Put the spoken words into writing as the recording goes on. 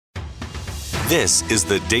This is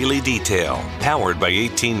the Daily Detail, powered by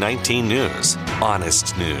 1819 News.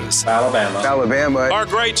 Honest news. Alabama. Our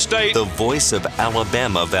great state. The voice of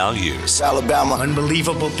Alabama values. Alabama.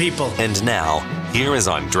 Unbelievable people. And now, here is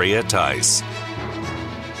Andrea Tice.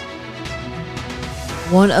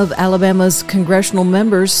 One of Alabama's congressional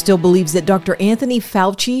members still believes that Dr. Anthony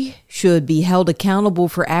Fauci should be held accountable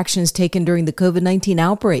for actions taken during the COVID-19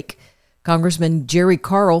 outbreak. Congressman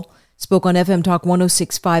Carl spoke on FM Talk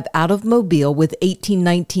 106.5 out of Mobile with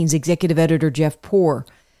 1819's executive editor Jeff Poore.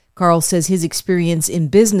 Carl says his experience in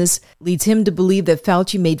business leads him to believe that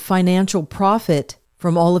Fauci made financial profit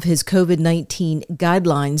from all of his COVID-19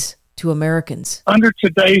 guidelines to Americans. Under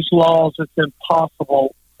today's laws, it's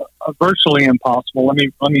impossible, virtually impossible. Let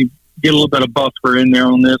me get a little bit of buffer in there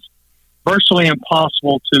on this. Virtually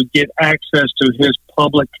impossible to get access to his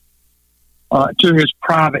public, to his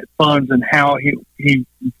private funds and how he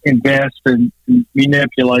invests and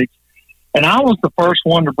manipulates. And I was the first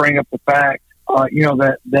one to bring up the fact,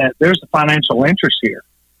 that there's a financial interest here.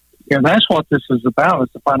 That's what this is about.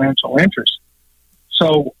 It's the financial interest.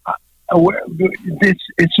 So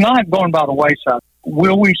it's not going by the wayside.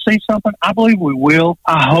 Will we see something? I believe we will.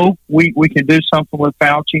 I hope we can do something with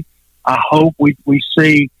Fauci. I hope we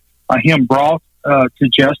see him brought to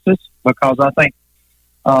justice, because I think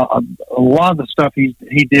a lot of the stuff he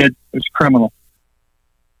did was criminal.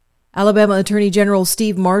 Alabama Attorney General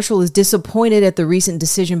Steve Marshall is disappointed at the recent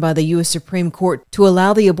decision by the U.S. Supreme Court to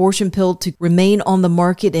allow the abortion pill to remain on the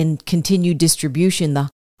market and continue distribution. The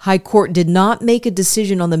High Court did not make a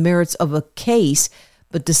decision on the merits of a case,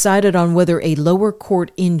 but decided on whether a lower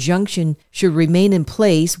court injunction should remain in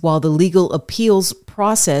place while the legal appeals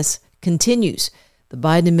process continues. The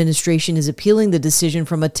Biden administration is appealing the decision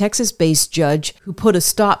from a Texas-based judge who put a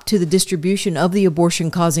stop to the distribution of the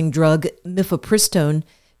abortion-causing drug mifepristone.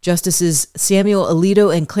 Justices Samuel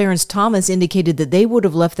Alito and Clarence Thomas indicated that they would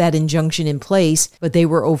have left that injunction in place, but they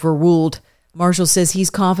were overruled. Marshall says he's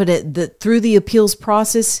confident that through the appeals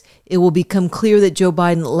process, it will become clear that Joe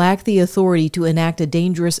Biden lacked the authority to enact a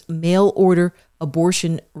dangerous mail-order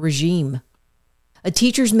abortion regime. A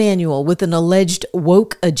teacher's manual with an alleged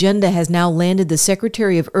woke agenda has now landed the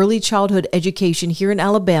Secretary of Early Childhood Education here in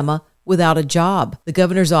Alabama without a job. The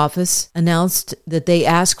governor's office announced that they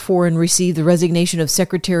asked for and received the resignation of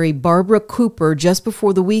Secretary Barbara Cooper just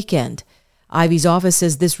before the weekend. Ivey's office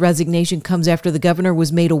says this resignation comes after the governor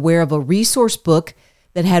was made aware of a resource book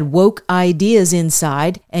that had woke ideas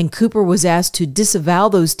inside, and Cooper was asked to disavow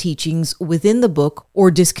those teachings within the book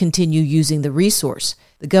or discontinue using the resource.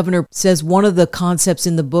 The governor says one of the concepts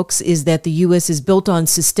in the books is that the U.S. is built on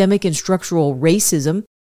systemic and structural racism,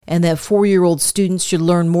 and that 4-year-old students should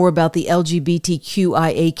learn more about the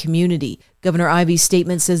LGBTQIA community. Governor Ivey's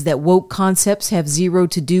statement says that woke concepts have zero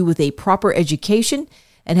to do with a proper education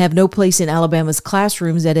and have no place in Alabama's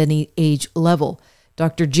classrooms at any age level.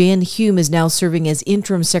 Dr. Jan Hume is now serving as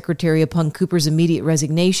interim secretary upon Cooper's immediate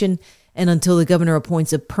resignation and until the governor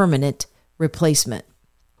appoints a permanent replacement.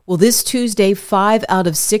 Well, this Tuesday, 5 out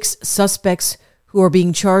of 6 suspects who are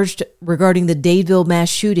being charged regarding the Dadeville mass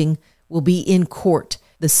shooting will be in court.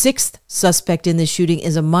 The 6th suspect in this shooting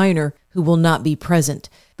is a minor who will not be present.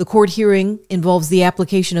 The court hearing involves the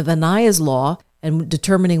application of Anaya's law and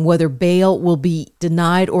determining whether bail will be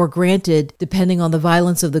denied or granted depending on the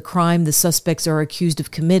violence of the crime the suspects are accused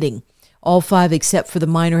of committing. All 5 except for the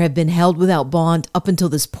minor have been held without bond up until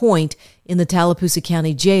this point in the Tallapoosa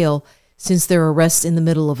County Jail since their arrests in the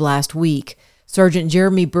middle of last week. Sergeant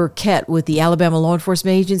Jeremy Burkett with the Alabama Law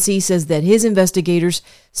Enforcement Agency says that his investigators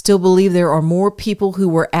still believe there are more people who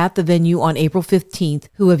were at the venue on April 15th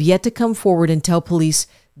who have yet to come forward and tell police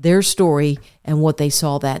their story and what they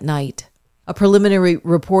saw that night. A preliminary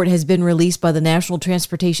report has been released by the National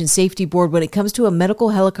Transportation Safety Board when it comes to a medical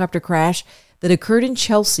helicopter crash that occurred in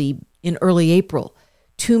Chelsea in early April.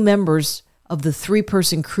 2 members of the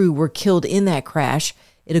 3-person crew were killed in that crash.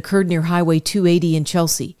 It occurred near Highway 280 in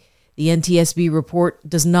Chelsea. The NTSB report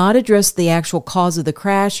does not address the actual cause of the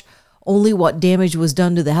crash, only what damage was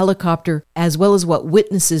done to the helicopter, as well as what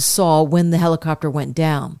witnesses saw when the helicopter went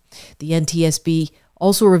down. The NTSB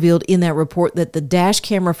also revealed in that report that the dash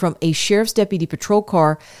camera from a sheriff's deputy patrol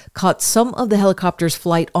car caught some of the helicopter's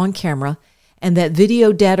flight on camera, and that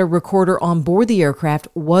video data recorder on board the aircraft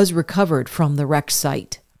was recovered from the wreck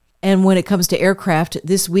site. And when it comes to aircraft,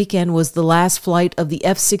 this weekend was the last flight of the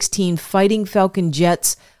F-16 Fighting Falcon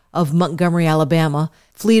jets of Montgomery, Alabama.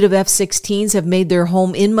 Fleet of F-16s have made their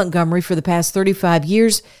home in Montgomery for the past 35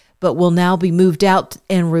 years, but will now be moved out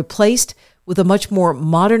and replaced with a much more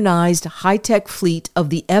modernized, high-tech fleet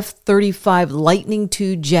of the F-35 Lightning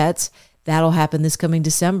II jets. That'll happen this coming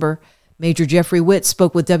December. Major Jeffrey Witt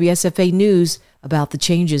spoke with WSFA News about the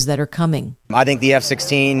changes that are coming. I think the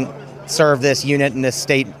F-16 served this unit in this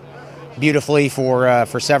state beautifully for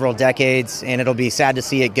several decades, and it'll be sad to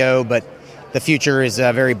see it go, but the future is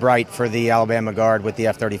very bright for the Alabama Guard with the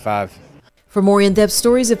F-35. For more in-depth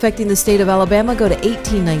stories affecting the state of Alabama, go to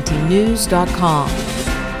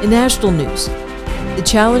 1819news.com. In national news, the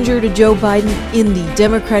challenger to Joe Biden in the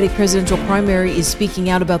Democratic presidential primary is speaking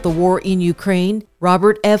out about the war in Ukraine.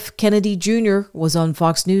 Robert F. Kennedy Jr. was on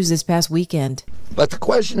Fox News this past weekend. But the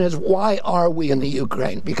question is, why are we in the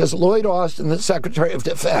Ukraine? Because Lloyd Austin, the Secretary of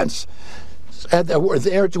Defense, said that we're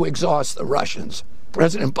there to exhaust the Russians.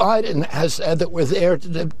 President Biden has said that we're there to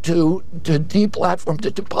deplatform,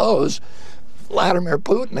 to depose Vladimir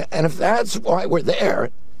Putin. And if that's why we're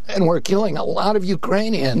there, and we're killing a lot of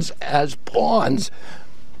Ukrainians as pawns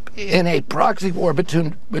in a proxy war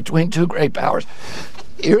between two great powers.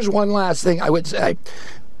 Here's one last thing I would say.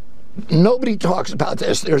 Nobody talks about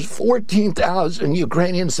this. There's 14,000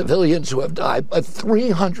 Ukrainian civilians who have died, but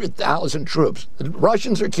 300,000 troops. The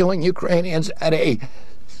Russians are killing Ukrainians at a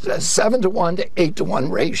 7-to-1 to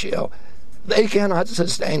 8-to-1 ratio. They cannot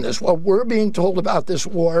sustain this. What we're being told about this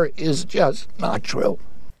war is just not true.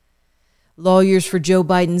 Lawyers for Joe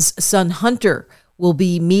Biden's son Hunter will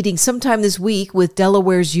be meeting sometime this week with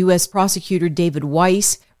Delaware's U.S. prosecutor David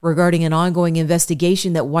Weiss regarding an ongoing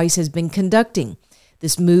investigation that Weiss has been conducting.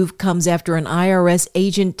 This move comes after an IRS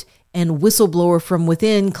agent and whistleblower from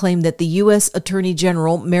within claimed that the U.S. Attorney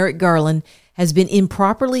General Merrick Garland has been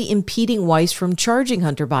improperly impeding Weiss from charging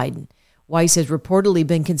Hunter Biden. Weiss has reportedly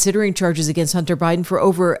been considering charges against Hunter Biden for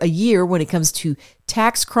over a year when it comes to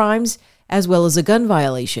tax crimes as well as a gun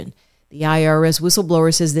violation. The IRS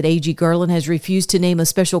whistleblower says that AG Garland has refused to name a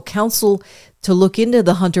special counsel to look into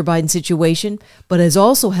the Hunter Biden situation, but has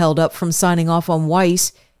also held up from signing off on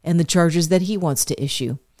Weiss and the charges that he wants to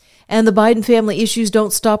issue. And the Biden family issues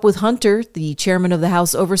don't stop with Hunter. The chairman of the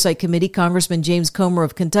House Oversight Committee, Congressman James Comer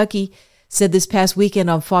of Kentucky, said this past weekend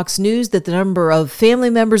on Fox News that the number of family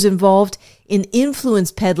members involved in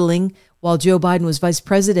influence peddling while Joe Biden was vice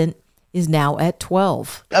president is now at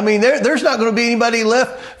 12. I mean, there's not going to be anybody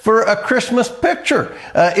left for a Christmas picture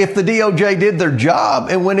if the DOJ did their job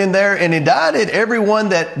and went in there and indicted everyone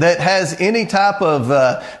that has any type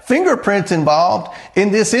of fingerprints involved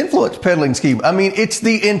in this influence peddling scheme. I mean, it's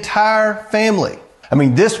the entire family. I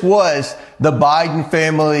mean, this was the Biden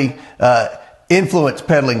family influence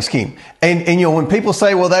peddling scheme. And you know, when people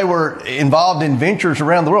say, well, they were involved in ventures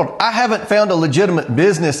around the world, I haven't found a legitimate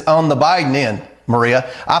business on the Biden end, Maria.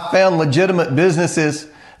 I found legitimate businesses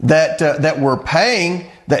that were paying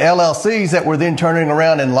the LLCs that were then turning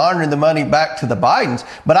around and laundering the money back to the Bidens.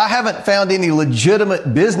 But I haven't found any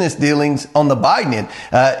legitimate business dealings on the Biden end.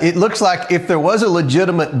 It looks like if there was a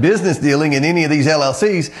legitimate business dealing in any of these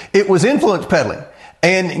LLCs, it was influence peddling.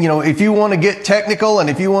 And, you know, if you want to get technical and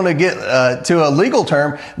if you want to get to a legal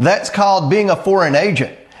term, that's called being a foreign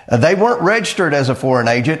agent. They weren't registered as a foreign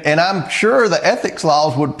agent, and I'm sure the ethics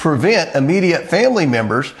laws would prevent immediate family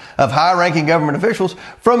members of high-ranking government officials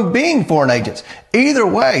from being foreign agents. Either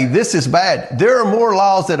way, this is bad. There are more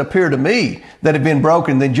laws that appear to me that have been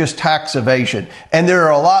broken than just tax evasion, and there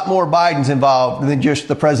are a lot more Bidens involved than just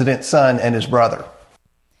the president's son and his brother.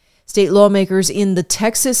 State lawmakers in the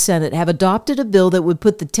Texas Senate have adopted a bill that would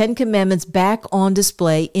put the Ten Commandments back on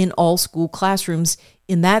display in all school classrooms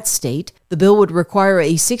in that state. The bill would require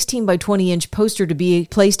a 16 by 20 inch poster to be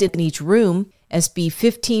placed in each room. SB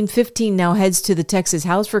 1515 now heads to the Texas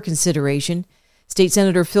House for consideration. State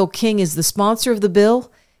Senator Phil King is the sponsor of the bill.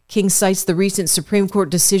 King cites the recent Supreme Court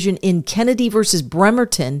decision in Kennedy versus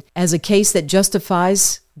Bremerton as a case that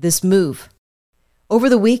justifies this move. Over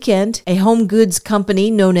the weekend, a home goods company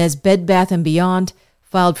known as Bed Bath & Beyond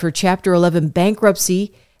filed for Chapter 11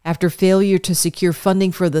 bankruptcy after failure to secure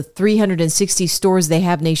funding for the 360 stores they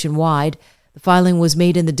have nationwide. The filing was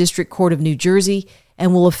made in the District Court of New Jersey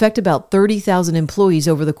and will affect about 30,000 employees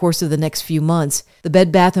over the course of the next few months. The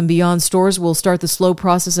Bed Bath & Beyond stores will start the slow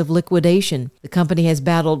process of liquidation. The company has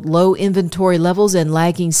battled low inventory levels and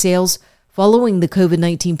lagging sales following the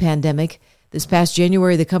COVID-19 pandemic. This past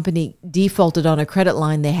January, the company defaulted on a credit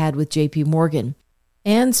line they had with J.P. Morgan.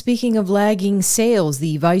 And speaking of lagging sales,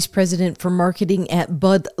 the vice president for marketing at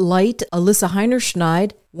Bud Light, Alyssa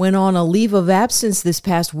Heinerschneid, went on a leave of absence this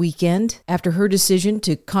past weekend after her decision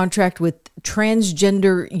to contract with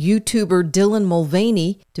transgender YouTuber Dylan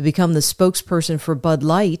Mulvaney to become the spokesperson for Bud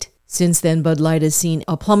Light. Since then, Bud Light has seen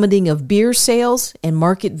a plummeting of beer sales and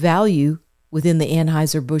market value within the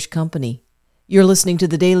Anheuser-Busch company. You're listening to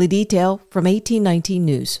The Daily Detail from 1819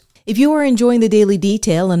 News. If you are enjoying the Daily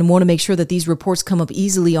Detail and want to make sure that these reports come up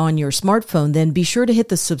easily on your smartphone, then be sure to hit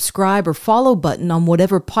the subscribe or follow button on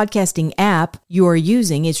whatever podcasting app you are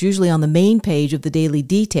using. It's usually on the main page of the Daily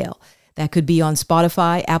Detail. That could be on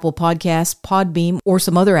Spotify, Apple Podcasts, Podbeam, or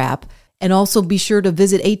some other app. And also be sure to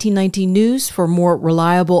visit 1819 News for more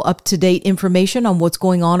reliable, up-to-date information on what's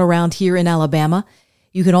going on around here in Alabama.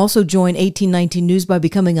 You can also join 1819 News by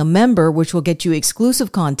becoming a member, which will get you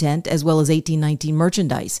exclusive content as well as 1819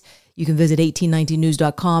 merchandise. You can visit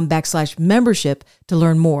 1819news.com/membership to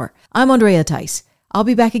learn more. I'm Andrea Tice. I'll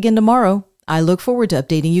be back again tomorrow. I look forward to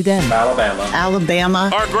updating you then. Alabama.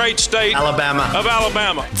 Our great state. Alabama. Of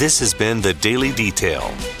Alabama. This has been the Daily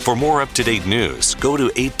Detail. For more up-to-date news, go to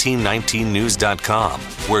 1819news.com,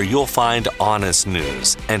 where you'll find honest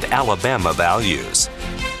news and Alabama values.